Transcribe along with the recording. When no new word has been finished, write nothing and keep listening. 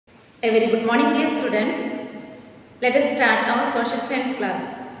A very good morning, dear students. Let us start our social science class.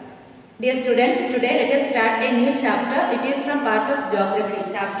 Dear students, today let us start a new chapter. It is from part of geography,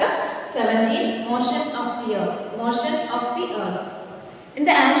 chapter 17, Motions of the Earth. Motions of the Earth. In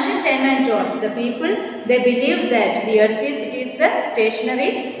the ancient time and old, the people, they believed that the earth is the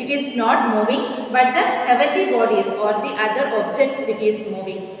stationary, it is not moving, but the heavenly bodies or the other objects it is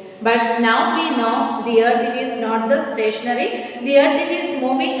moving. But now we know the earth it is not the stationary, the earth it is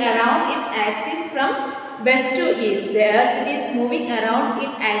moving around its axis from west to east. The earth it is moving around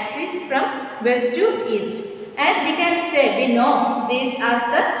its axis from west to east. And we can say, we know this as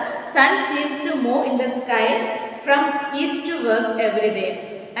the sun seems to move in the sky from east to west every day.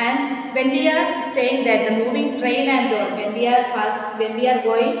 And when we are saying that the moving train and all, when we are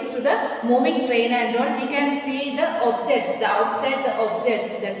going to the moving train and all, we can see the objects, the outside the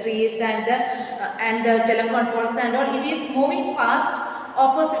objects, the trees and the telephone poles and all, it is moving past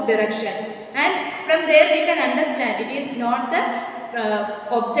opposite direction. And from there we can understand it is not the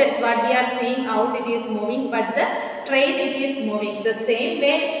objects what we are seeing out it is moving, but the train it is moving. The same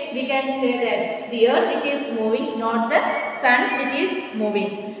way we can say that the earth it is moving, not the sun it is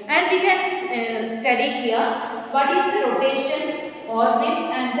moving. And we can study here what is the rotation, orbits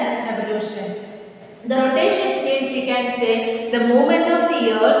and the revolution. The rotation means we can say the movement of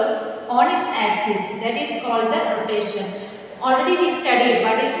the earth on its axis, that is called the rotation. Already we studied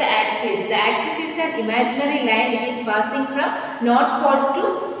what is the axis. The axis is an imaginary line, it is passing from north pole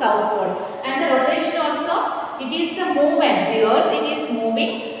to south pole. And the rotation also, it is the movement. The earth it is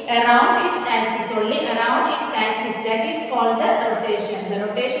moving around its axis, only around its axis, that is called the rotation. The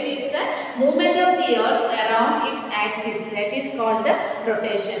rotation is the movement of the earth around its axis, that is called the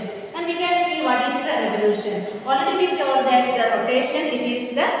rotation. And we can see what is the revolution. Already we told that the rotation it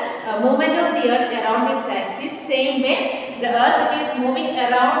is the movement of the earth around its axis. Same way the earth it is moving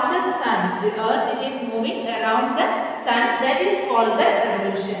around the sun. The earth it is moving around the sun, that is called the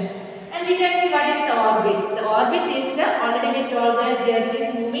revolution. And we can see what is the orbit. The orbit is the, already we told that the earth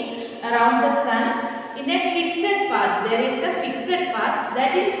is moving around the sun in a fixed path. There is the fixed path,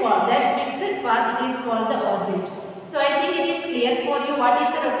 that is called, that fixed path it is called the orbit. So I think it is clear for you what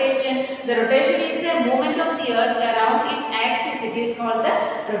is the rotation. The rotation is the movement of the earth around its axis, it is called the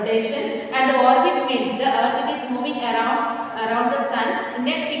rotation. And the orbit means the earth it is moving around the sun in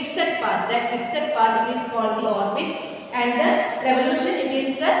a fixed path. That fixed path it is called the orbit. And the revolution it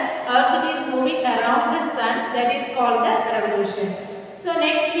is the earth it is moving around the sun, that is called the revolution. So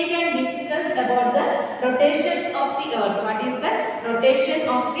next we can discuss about the rotations of the earth. What is the rotation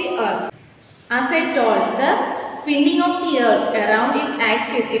of the earth? As I told, the spinning of the earth around its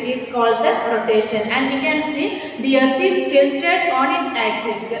axis, it is called the rotation. And we can see the earth is tilted on its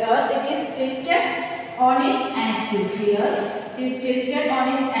axis. The earth it is tilted on its axis. The earth is tilted on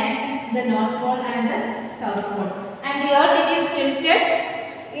its axis, the north pole and the south pole. And the earth it is tilted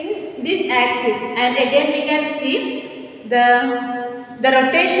in this axis. And again we can see the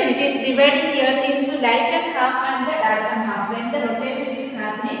rotation, it is dividing the earth into lightened half and the darkened half. When the rotation is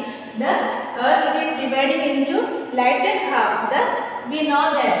happening, the earth it is dividing into lightened half. We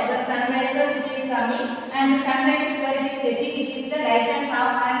know that the sunrises it is coming and the sunrise is where it is setting, it is the lightened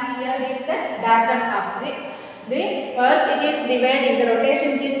half and here is the darkened half. The earth it is dividing, the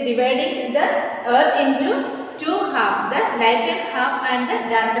rotation it is dividing the earth into two half, the lightened half and the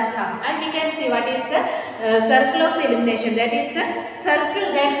darkened half. And we can see what is the circle of the illumination, that is the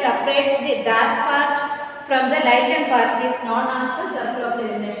circle that separates the dark part from the lightened part, is known as the circle of the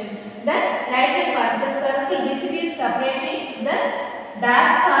illumination. The lightened part, the circle which is separating the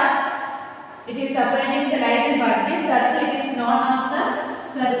dark part, it is separating the lightened part. This circle it is known as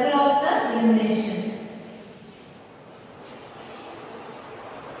the circle of the illumination.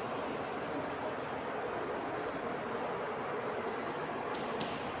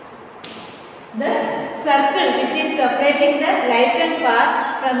 The circle which is separating the lightened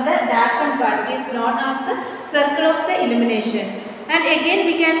part from the darkened part is known as the circle of the illumination. And again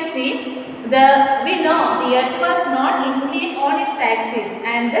we can see we know the earth was not inclined on its axis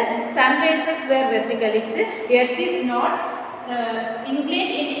and the sun rays were vertical. If the earth is not inclined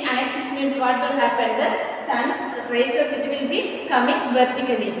in its axis, means what will happen? The sun's rays it will be coming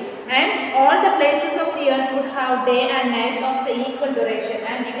vertically. And all the places of the earth would have day and night of the equal duration.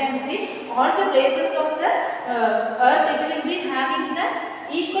 And you can see all the places of the earth it will be having the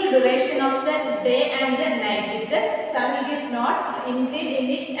equal duration of the day and the night if the sun it is not inclined in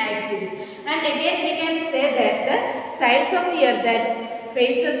its axis. And again we can say that the sides of the earth, that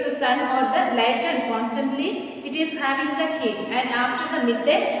faces the sun or the light, and constantly it is having the heat, and after the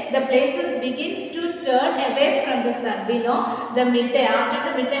midday the places begin to turn away from the sun. We know the midday, after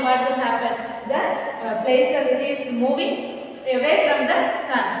the midday what will happen? The places it is moving away from the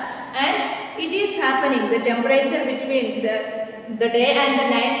sun, and it is happening, the temperature between the day and the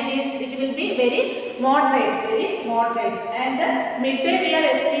night it will be very moderate, and the midday we are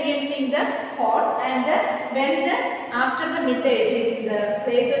experiencing the hot, and after the midday it is the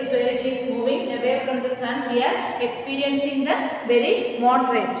places where it is moving away from the sun, we are experiencing the very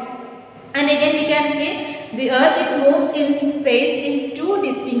moderate. And again we can see the earth, it moves in space in two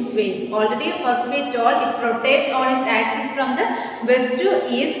distinct ways. Already first we told it rotates on its axis from the west to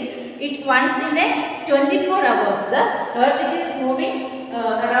east. It once in a 24 hours. The earth it is moving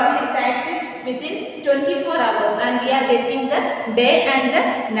around its axis within 24 hours, and we are getting the day and the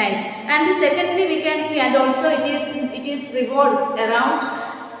night. And the secondly we can see, and also it is revolves around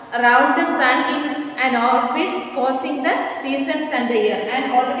the sun in an orbit causing the seasons and the year.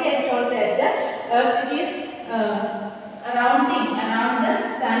 And already I told that the earth it is rounding around the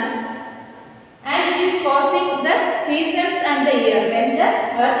sun, and it is causing the seasons and the year. When the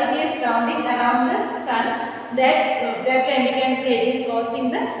earth it is rounding around the sun, that time we can say it is causing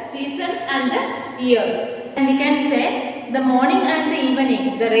the seasons and the years. And we can say the morning and the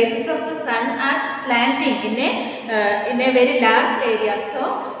evening, the rays of the sun are slanting in a very large area. So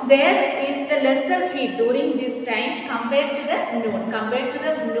there is the lesser heat during this time compared to the noon. Compared to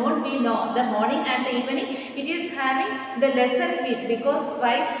the noon, we know the morning and the evening it is having the lesser heat. Because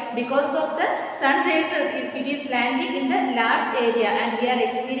why? Because of the sun rays it is landing in the large area, and we are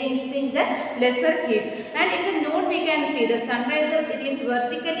experiencing the lesser heat. And in the noon we can see the sun rays it is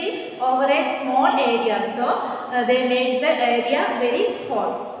vertically over a small area, so they make the area very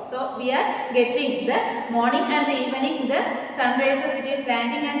hot. So we are getting the morning and the evening, the sun rays it is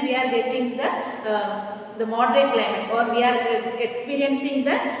landing, and we are getting the moderate climate, or we are experiencing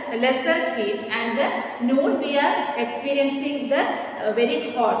the lesser heat. And the noon we are experiencing the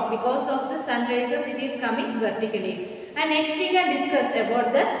very hot because of the sun rays it is coming vertically. And next we can discuss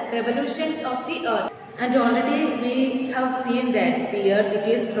about the revolutions of the earth. And already we have seen that the earth it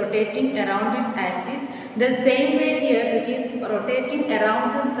is rotating around its axis. The same way the earth it is rotating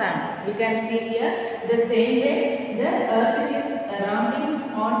around the sun. We can see here the same way the earth it is rounding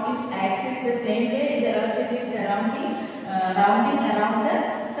on its axis. The same way the earth it is rounding around the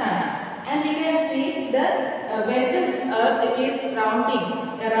sun. And we can see the when the earth it is rounding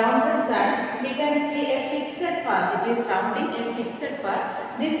around the sun, we can see a fixed path. It is rounding a fixed path.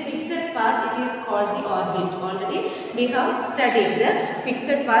 This fixed path it is called the orbit. Already we have studied the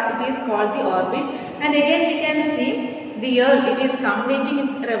fixed path. It is called the orbit. And again we can see the earth it is completing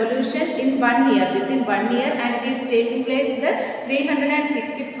revolution in 1 year, within 1 year, and it is taking place the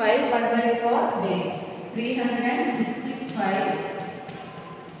 365 1/4 days.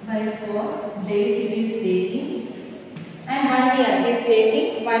 365/4 days it is taking, and 1 year it is taking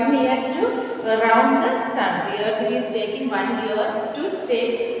 1 year to round the sun. The earth it is taking 1 year to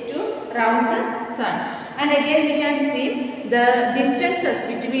round the sun. And again we can see the distances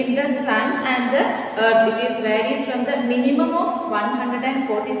between the sun and the earth. It is varies from the minimum of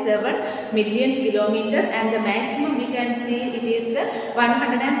 147 million kilometers, and the maximum we can see it is the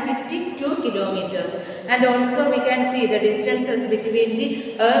 152 kilometers. And also we can see the distances between the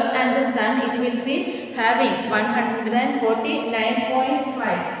earth and the sun. It will be having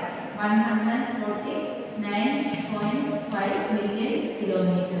 149.5 million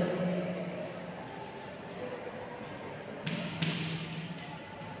kilometers.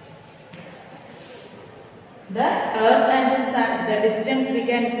 The earth and the sun, the distance we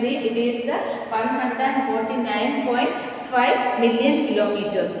can see it is the 149.5 million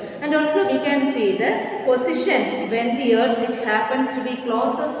kilometers. And also we can see the position when the earth it happens to be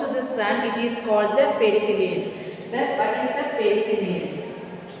closest to the sun. It is called the perihelion. What is the perihelion?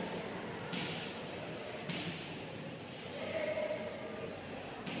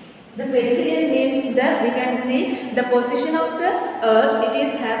 The perihelion means we can see the position of the earth it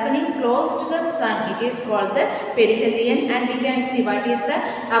is happening close to the sun. It is called the perihelion. And we can see what is the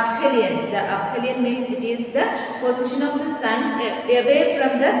aphelion. The aphelion means it is the position of the sun away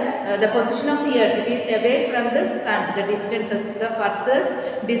from the position of the earth. It is away from the sun. The distances, the furthest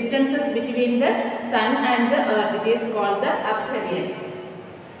distances between the sun and the earth, it is called the aphelion.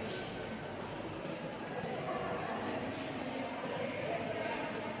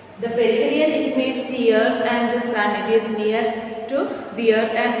 The perihelion it means the earth and the sun. It is near to the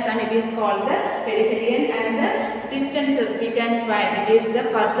earth and sun. It is called the perihelion. And the distances we can find. It is the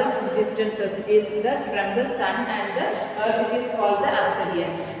furthest distances. It is from the sun and the earth. It is called the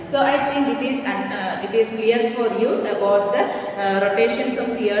aphelion. So I think it is clear for you about the rotations of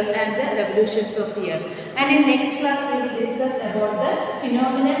the earth and the revolutions of the earth. And in next class we will discuss about the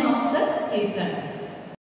phenomenon of the season.